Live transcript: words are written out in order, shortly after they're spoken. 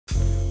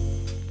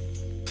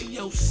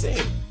Yo,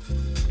 Sid.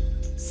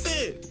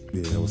 Sid.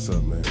 Yeah, what's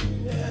up, man?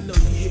 Yeah, I know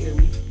you hear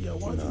me. Yo,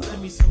 why don't you let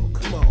me some?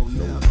 Come on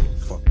now.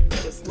 Fuck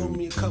Just that, loan dude.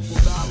 me a couple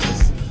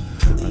dollars.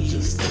 I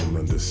just don't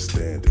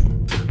understand it.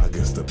 I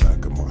guess the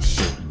back of my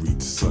shirt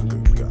reads sucker,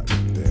 god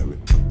damn it.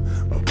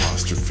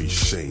 Apostrophe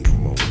shame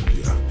on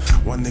ya.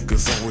 Why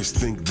niggas always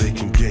think they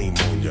can game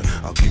on ya?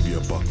 I'll give you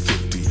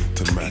 $1.50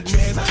 to match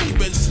Hey, man, I ain't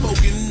been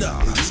smoking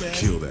nothing, Just man.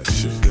 kill that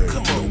shit. There ain't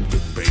Come no on.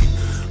 debate.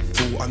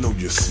 Fool, I know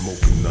you're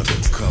smoking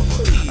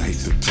undercover. Please. I hate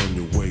to turn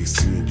your way,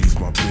 seeing you's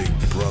my big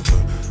brother.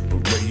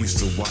 But Ray used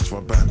to watch my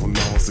back when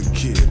I was a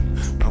kid.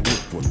 Now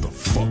look what the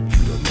fuck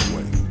you done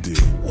went and did.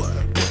 What?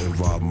 Went and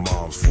robbed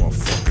moms for a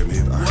fucking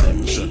hit. I What, heard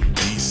me? Chuck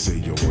D say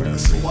your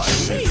ass ain't What,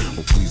 shit. me?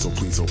 Oh please, oh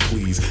please, oh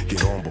please,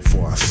 get on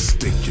before I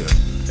stick ya.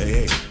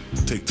 Hey, hey,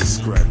 take this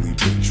scraggly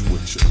bitch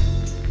with ya.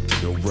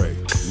 Yo, Ray,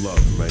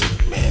 love, man.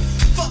 Man,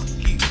 fuck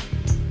you.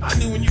 I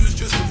knew when you was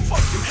just a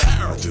fucking I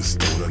Harold. just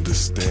don't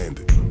understand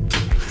it.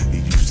 He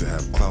used to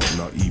have clout,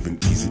 not even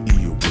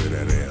Eazy-E will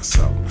wear that ass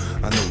out.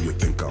 I know you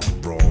think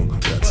I'm wrong,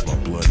 that's my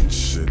blood and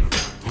shit.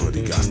 But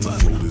he got to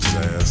float his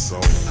ass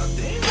on.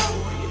 Damn,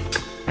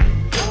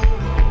 boy.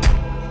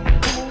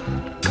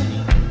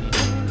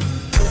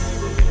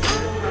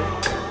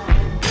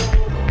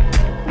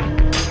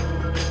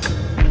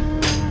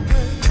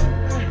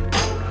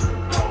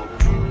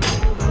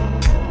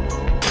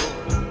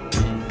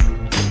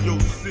 Yo,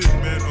 Sid,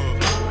 man,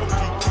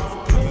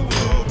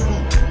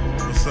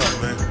 what's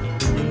up, man?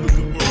 Been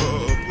looking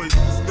for a place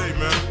to stay,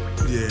 man.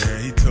 Yeah,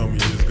 he told me you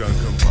just gotta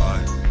come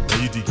by.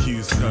 Now you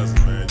DQ's cousin,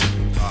 man.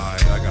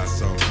 Alright, I got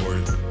something for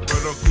you.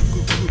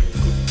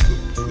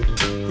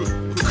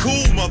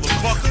 Cool,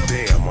 motherfucker.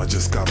 Damn, I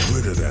just got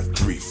rid of that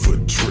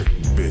 3-foot trick,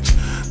 bitch.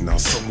 Now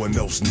someone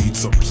else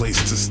needs a place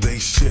to stay.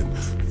 Shit,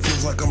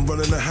 feels like I'm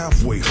running a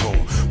halfway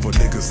home for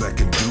niggas that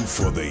can do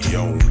for their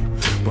own.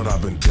 But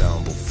I've been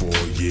down before,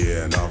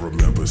 yeah, and I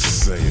remember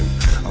saying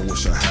I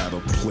wish I had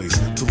a place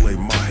to lay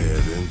my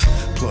head in.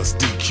 Plus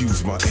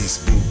DQ's my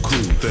ace boom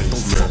cool. Don't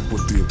fuck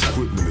with the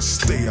equipment and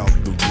stay out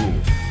the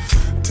room.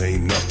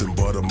 Tain't nothing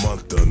but a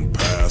month done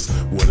passed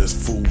when this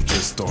fool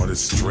just started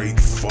straight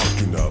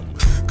fucking up.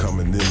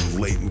 Coming in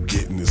late and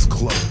getting his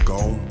club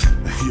gone.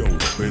 Yo,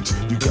 bitch,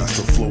 you got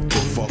to float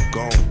the fuck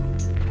on.